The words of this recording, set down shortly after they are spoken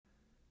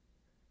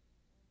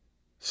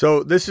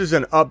So this is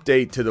an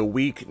update to the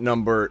week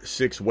number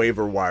 6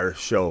 waiver wire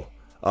show.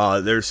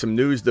 There's some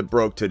news that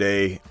broke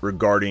today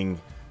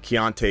regarding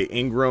Keontae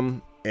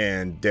Ingram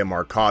and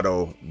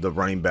Demarcado, the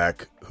running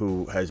back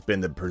who has been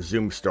the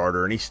presumed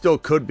starter, and he still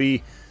could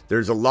be.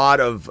 There's a lot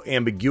of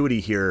ambiguity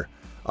here,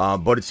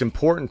 but it's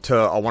important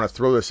I want to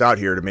throw this out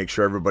here to make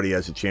sure everybody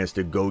has a chance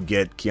to go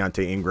get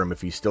Keontae Ingram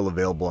if he's still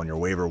available on your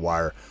waiver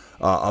wire.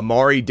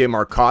 Amari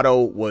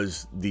Demarcado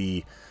was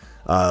the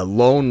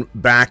lone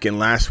back in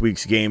last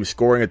week's game,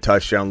 scoring a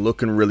touchdown,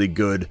 looking really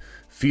good,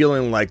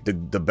 feeling like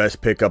the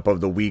best pickup of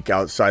the week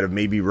outside of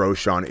maybe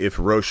Roschon if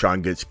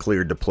Roschon gets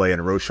cleared to play,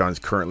 and Roschon's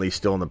currently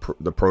still in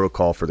the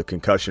protocol for the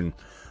concussion.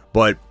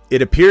 But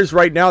it appears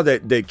right now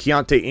that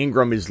Keontae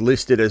Ingram is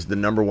listed as the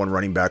number one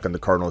running back on the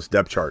Cardinals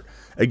depth chart.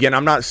 Again,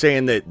 I'm not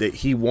saying that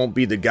he won't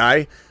be the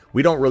guy.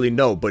 We don't really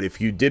know, but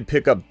if you did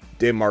pick up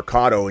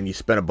Demarcado and you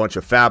spent a bunch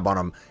of fab on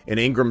him, and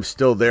Ingram's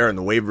still there and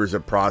the waivers are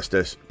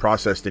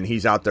processed and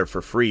he's out there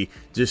for free,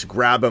 just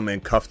grab him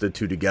and cuff the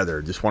two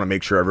together. Just want to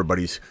make sure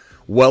everybody's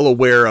well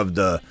aware of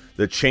the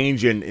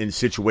change in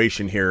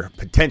situation here,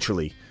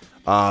 potentially.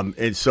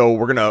 And so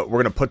we're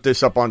gonna put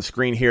this up on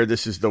screen here.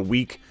 This is the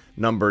week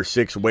number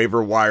 6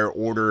 waiver wire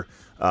order,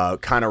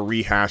 kind of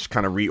rehashed,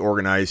 kind of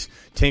reorganized,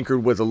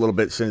 tinkered with a little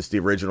bit since the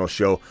original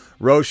show.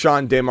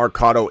 Roschon,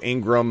 Demarcado,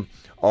 Ingram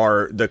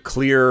are the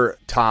clear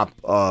top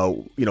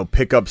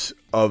pickups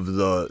of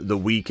the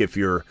week if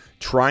you're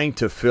trying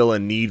to fill a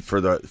need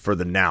for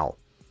the now.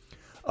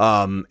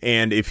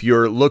 And if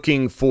you're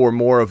looking for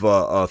more of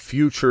a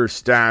future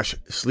stash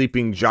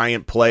sleeping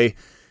giant play,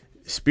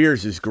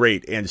 Spears is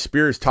great. And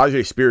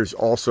Tajay Spears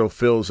also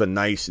fills a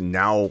nice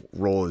now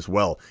role as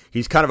well.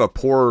 He's kind of a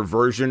poorer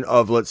version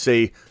of, let's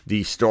say,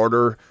 the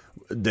starter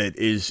that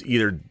is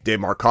either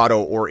Demarcado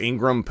or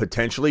Ingram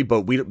potentially,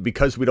 but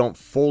because we don't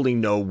fully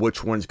know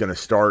which one's going to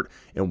start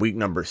in week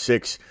number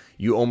 6,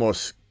 you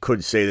almost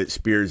could say that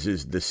Spears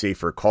is the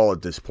safer call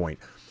at this point.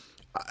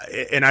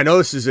 And I know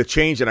this is a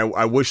change, and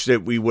I wish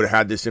that we would have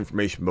had this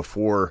information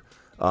before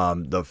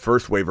the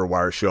first waiver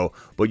wire show,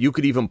 but you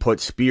could even put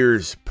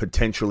Spears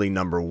potentially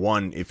number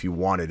 1 if you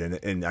wanted,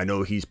 and I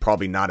know he's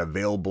probably not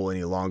available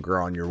any longer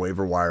on your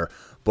waiver wire,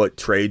 but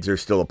trades are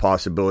still a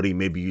possibility.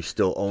 Maybe you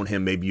still own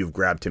him, maybe you've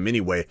grabbed him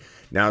anyway.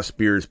 Now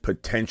Spears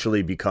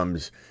potentially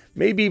becomes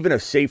maybe even a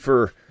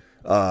safer,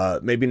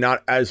 maybe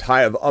not as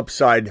high of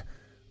upside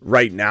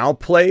right now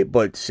play,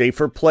 but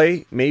safer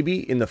play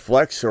maybe in the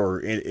flex or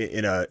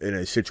in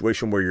a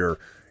situation where you're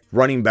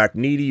running back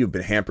needy, you've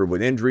been hampered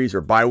with injuries or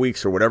bye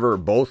weeks or whatever, or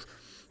both.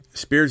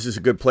 Spears is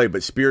a good play,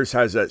 but Spears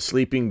has that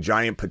sleeping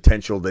giant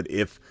potential that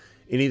if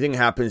anything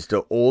happens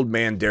to old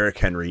man Derrick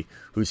Henry,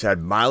 who's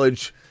had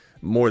mileage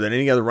more than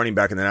any other running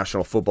back in the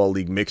National Football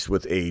League mixed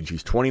with age.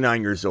 He's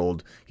 29 years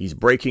old. He's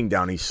breaking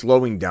down. He's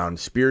slowing down.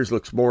 Spears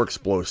looks more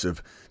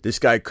explosive. This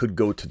guy could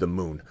go to the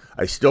moon.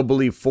 I still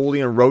believe fully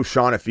in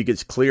Roschon if he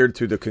gets cleared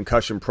through the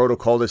concussion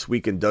protocol this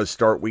week and does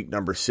start week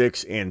number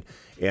 6. And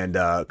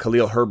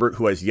Khalil Herbert,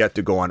 who has yet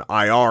to go on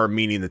IR,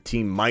 meaning the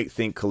team might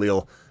think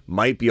Khalil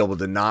might be able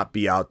to not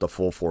be out the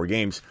full 4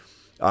 games.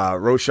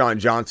 Roschon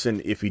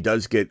Johnson, if he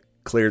does get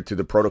cleared through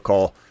the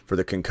protocol for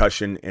the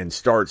concussion and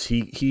starts,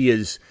 he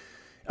is,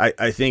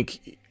 I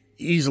think,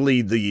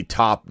 easily the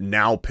top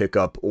now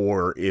pickup,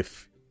 or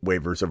if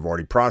waivers have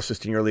already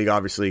processed in your league,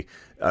 obviously,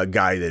 a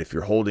guy that if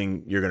you're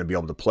holding, you're going to be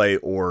able to play,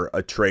 or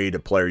a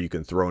player you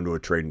can throw into a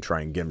trade and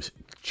try and get him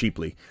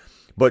cheaply.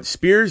 But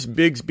Spears,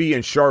 Bigsby,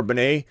 and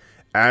Charbonnet,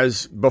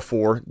 as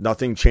before,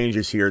 nothing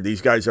changes here.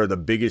 These guys are the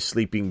biggest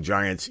sleeping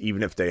giants,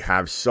 even if they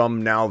have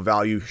some now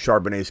value.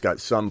 Charbonnet's got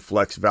some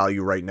flex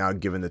value right now,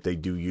 given that they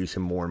do use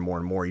him more and more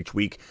and more each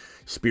week.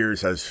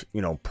 Spears has,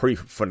 pretty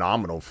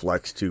phenomenal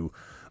flex to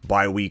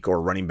bye week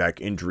or running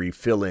back injury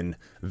fill-in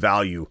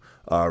value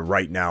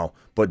right now.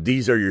 But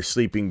these are your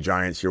sleeping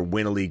giants, your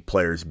win-a-league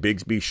players,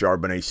 Bigsby,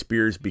 Charbonnet,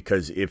 Spears,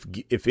 because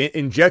if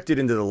injected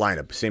into the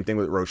lineup, same thing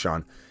with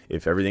Roschon,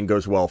 if everything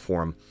goes well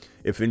for him,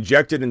 if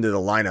injected into the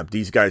lineup,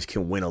 these guys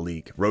can win a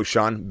league.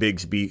 Roschon,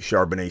 Bigsby,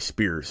 Charbonnet,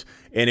 Spears.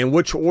 And in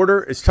which order,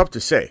 it's tough to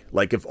say.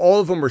 Like, if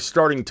all of them are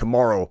starting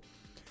tomorrow,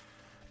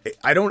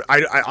 I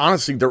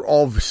honestly, they're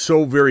all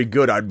so very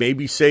good. I'd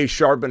maybe say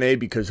Charbonnet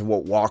because of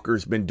what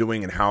Walker's been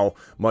doing and how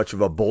much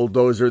of a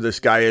bulldozer this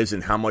guy is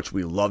and how much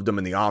we loved him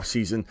in the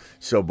offseason.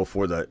 So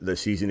before the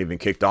season even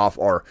kicked off,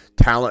 our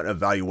talent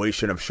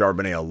evaluation of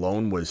Charbonnet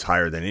alone was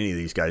higher than any of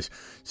these guys.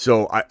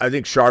 So I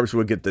think Charbs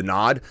would get the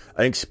nod.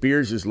 I think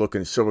Spears is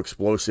looking so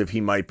explosive.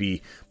 He might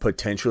be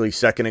potentially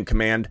second in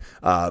command,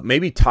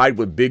 maybe tied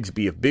with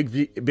Bigsby. If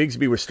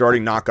Bigsby was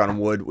starting, knock on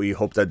wood, we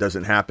hope that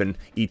doesn't happen.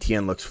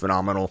 ETN looks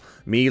phenomenal.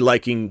 Me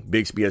liking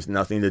Bigsby has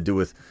nothing to do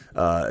with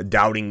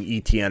doubting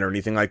ETN or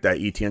anything like that.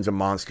 ETN's a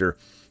monster.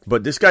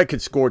 But this guy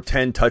could score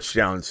 10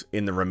 touchdowns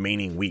in the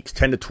remaining weeks,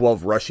 10 to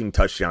 12 rushing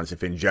touchdowns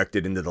if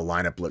injected into the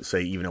lineup, let's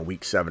say even in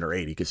week 7 or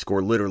 8. He could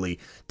score literally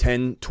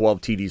 10,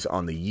 12 TDs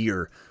on the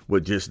year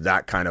with just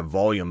that kind of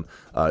volume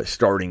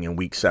starting in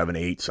week 7,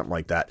 8, something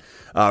like that.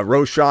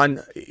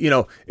 Roschon,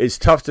 it's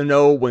tough to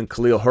know when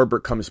Khalil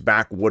Herbert comes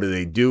back, what do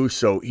they do?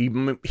 So he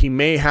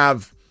may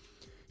have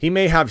he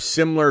may have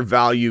similar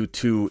value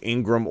to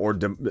Ingram or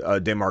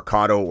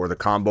DeMarcado or the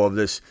combo of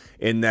this,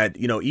 in that,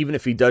 even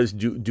if he does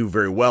do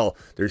very well,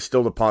 there's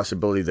still the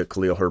possibility that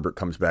Khalil Herbert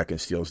comes back and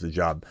steals the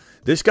job.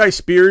 This guy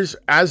Spears,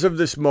 as of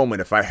this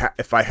moment,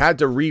 if I had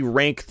to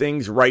re-rank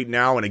things right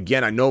now, and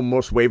again, I know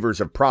most waivers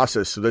have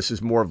processed, so this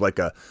is more of like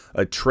a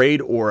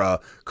trade or a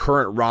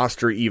current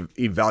roster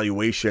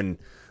evaluation,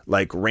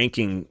 like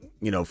ranking,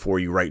 for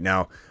you right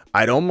now.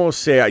 I'd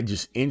almost say I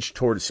just inch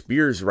towards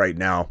Spears right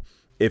now.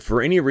 If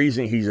for any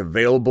reason he's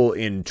available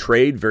in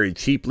trade very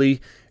cheaply,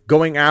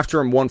 going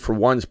after him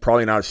 1-for-1 is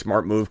probably not a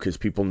smart move, because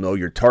people know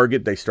your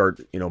target. They start,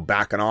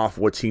 backing off.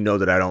 What's he know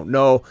that I don't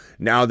know?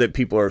 Now that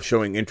people are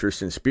showing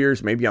interest in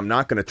Spears, maybe I'm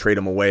not going to trade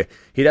him away.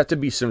 He'd have to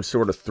be some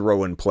sort of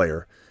throw-in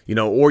player,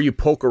 or you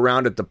poke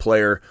around at the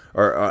player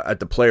or at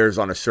the players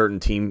on a certain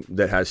team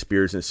that has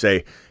Spears and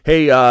say,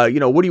 hey,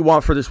 what do you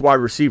want for this wide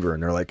receiver?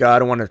 And they're like, I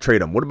don't want to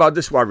trade him. What about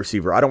this wide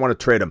receiver? I don't want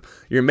to trade him.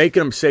 You're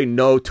making them say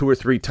no 2 or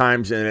 3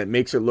 times, and it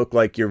makes it look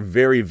like you're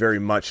very, very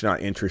much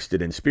not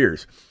interested in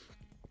Spears.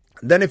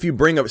 Then if you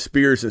bring up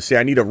Spears and say,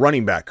 I need a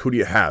running back, who do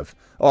you have?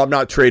 Oh, I'm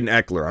not trading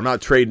Eckler. I'm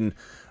not trading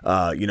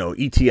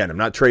ETN. I'm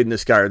not trading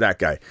this guy or that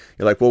guy.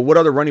 You're like, well, what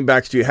other running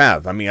backs do you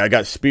have? I mean, I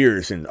got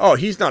Spears, and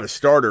he's not a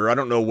starter. I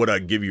don't know what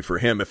I'd give you for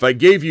him. If I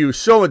gave you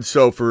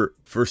so-and-so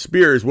for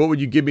Spears, what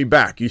would you give me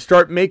back? You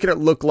start making it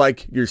look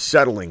like you're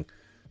settling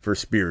for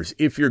Spears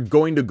if you're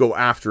going to go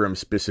after him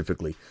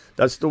specifically.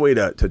 That's the way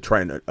to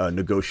try and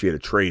negotiate a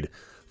trade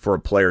for a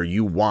player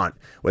you want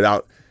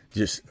without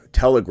just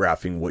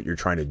telegraphing what you're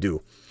trying to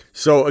do.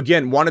 So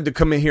again, wanted to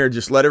come in here and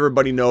just let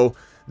everybody know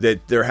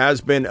that there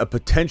has been a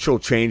potential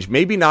change,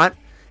 maybe not,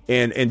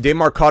 and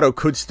DeMarcado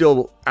could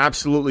still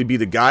absolutely be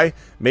the guy.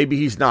 Maybe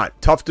he's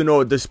not. Tough to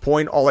know at this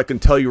point. All I can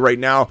tell you right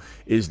now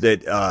is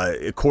that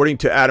according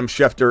to Adam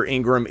Schefter,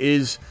 Ingram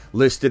is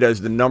listed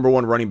as the number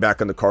 1 running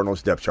back on the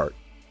Cardinals depth chart.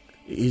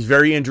 He's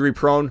very injury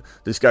prone.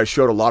 This guy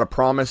showed a lot of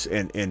promise,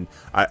 and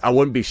I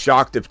wouldn't be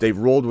shocked if they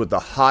rolled with a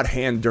hot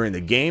hand during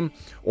the game,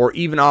 or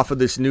even off of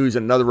this news,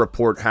 another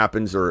report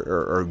happens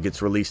or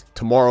gets released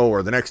tomorrow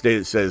or the next day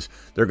that says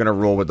they're going to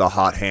roll with a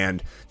hot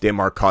hand.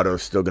 DeMarcado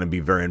is still going to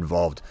be very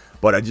involved.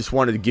 But I just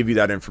wanted to give you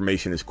that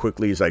information as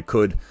quickly as I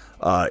could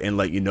and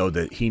let you know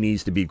that he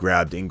needs to be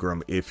grabbed,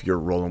 Ingram, if you're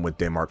rolling with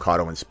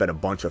DeMarcado, and spend a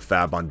bunch of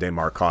fab on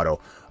DeMarcado.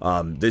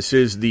 This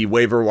is the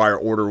waiver wire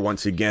order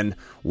once again,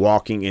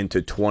 walking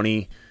into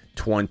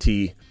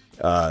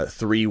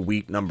 2023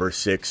 week number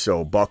 6.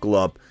 So buckle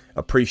up.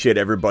 Appreciate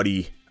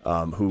everybody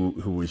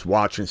who is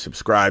watching,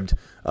 subscribed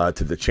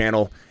to the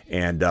channel,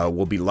 and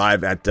we'll be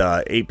live at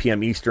 8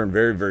 p.m. Eastern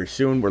very, very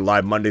soon. We're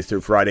live Monday through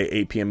Friday,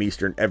 8 p.m.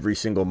 Eastern, every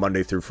single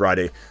Monday through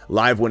Friday,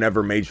 live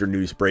whenever major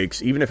news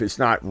breaks, even if it's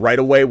not right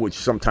away, which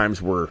sometimes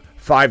we're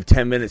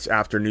 5-10 minutes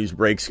after news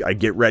breaks. I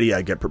get ready,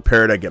 I get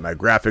prepared, I get my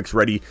graphics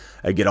ready,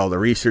 I get all the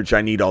research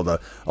I need, all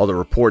the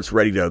reports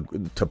ready to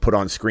put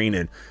on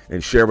screen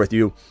and share with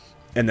you.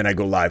 And then I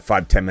go live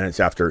 5-10 minutes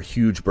after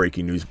huge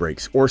breaking news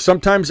breaks. Or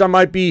sometimes I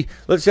might be,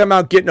 let's say I'm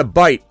out getting a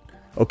bite,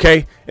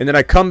 okay? And then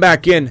I come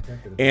back in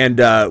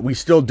and we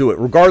still do it.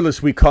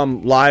 Regardless, we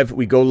come live,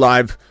 we go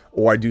live,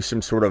 or I do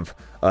some sort of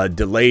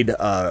delayed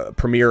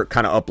premiere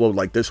kind of upload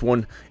like this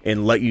one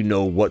and let you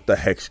know what the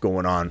heck's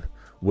going on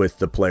with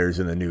the players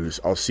in the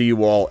news. I'll see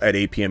you all at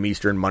 8 p.m.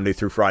 Eastern, Monday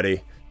through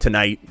Friday.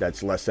 Tonight,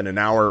 that's less than an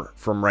hour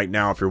from right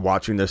now if you're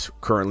watching this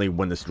currently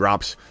when this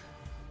drops.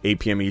 8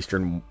 p.m.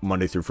 Eastern,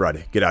 Monday through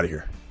Friday. Get out of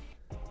here.